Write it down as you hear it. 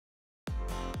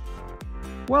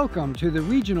Welcome to the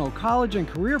Regional College and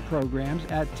Career Programs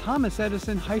at Thomas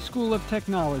Edison High School of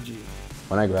Technology.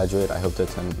 When I graduate, I hope to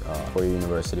attend a four-year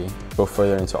university, go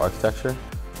further into architecture,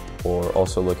 or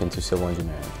also look into civil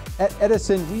engineering. At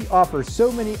Edison, we offer so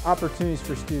many opportunities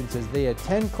for students as they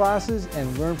attend classes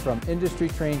and learn from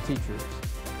industry-trained teachers.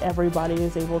 Everybody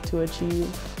is able to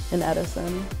achieve in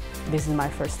Edison. This is my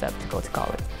first step to go to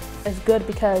college. It's good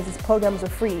because these programs are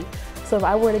free. So if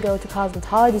I were to go to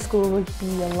cosmetology school, it would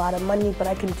be a lot of money, but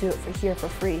I can do it here for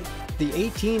free. The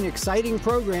 18 exciting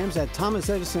programs at Thomas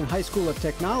Edison High School of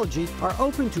Technology are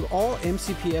open to all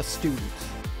MCPS students.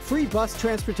 Free bus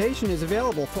transportation is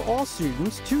available for all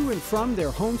students to and from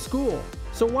their home school.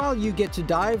 So while you get to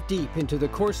dive deep into the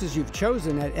courses you've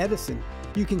chosen at Edison,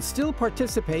 you can still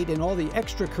participate in all the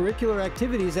extracurricular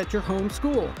activities at your home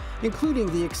school, including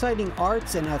the exciting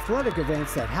arts and athletic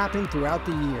events that happen throughout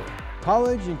the year.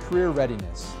 College and career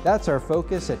readiness. That's our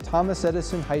focus at Thomas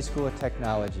Edison High School of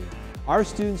Technology. Our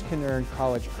students can earn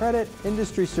college credit,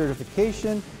 industry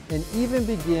certification, and even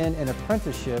begin an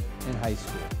apprenticeship in high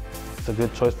school. It's a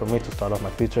good choice for me to start off my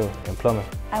future in plumbing.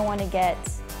 I want to get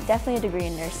definitely a degree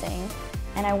in nursing,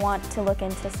 and I want to look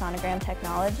into sonogram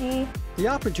technology. The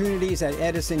opportunities at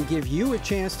Edison give you a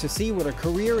chance to see what a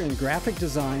career in graphic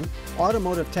design,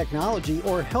 automotive technology,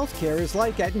 or healthcare is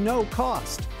like at no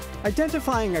cost.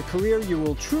 Identifying a career you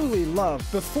will truly love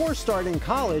before starting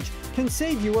college can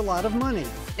save you a lot of money.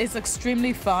 It's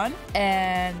extremely fun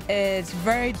and it's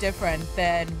very different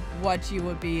than what you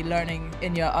would be learning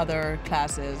in your other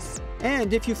classes.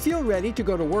 And if you feel ready to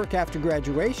go to work after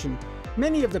graduation,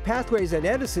 many of the pathways at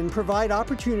Edison provide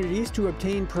opportunities to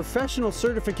obtain professional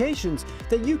certifications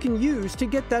that you can use to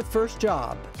get that first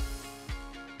job.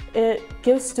 It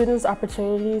gives students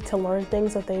opportunity to learn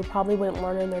things that they probably wouldn't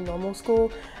learn in their normal school,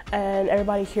 and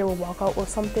everybody here will walk out with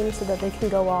something so that they can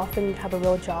go off and have a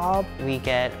real job. We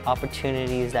get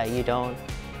opportunities that you don't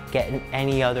get in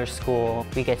any other school.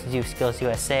 We get to do Skills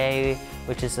USA,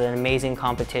 which is an amazing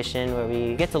competition where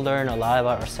we get to learn a lot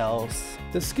about ourselves.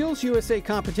 The Skills USA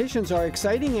competitions are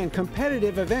exciting and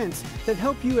competitive events that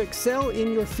help you excel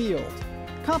in your field.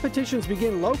 Competitions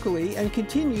begin locally and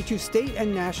continue to state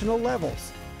and national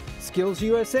levels. Skills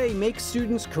USA makes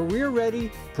students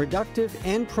career-ready, productive,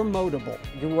 and promotable.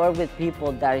 You work with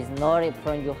people that is not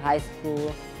from your high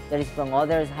school, that is from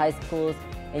other high schools,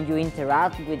 and you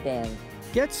interact with them.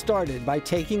 Get started by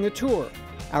taking a tour.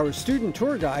 Our student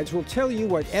tour guides will tell you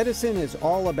what Edison is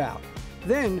all about.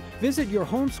 Then visit your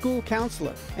homeschool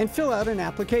counselor and fill out an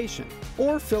application,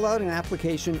 or fill out an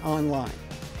application online.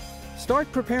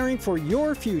 Start preparing for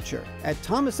your future at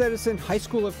Thomas Edison High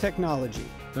School of Technology,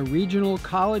 the regional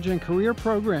college and career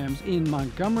programs in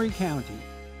Montgomery County.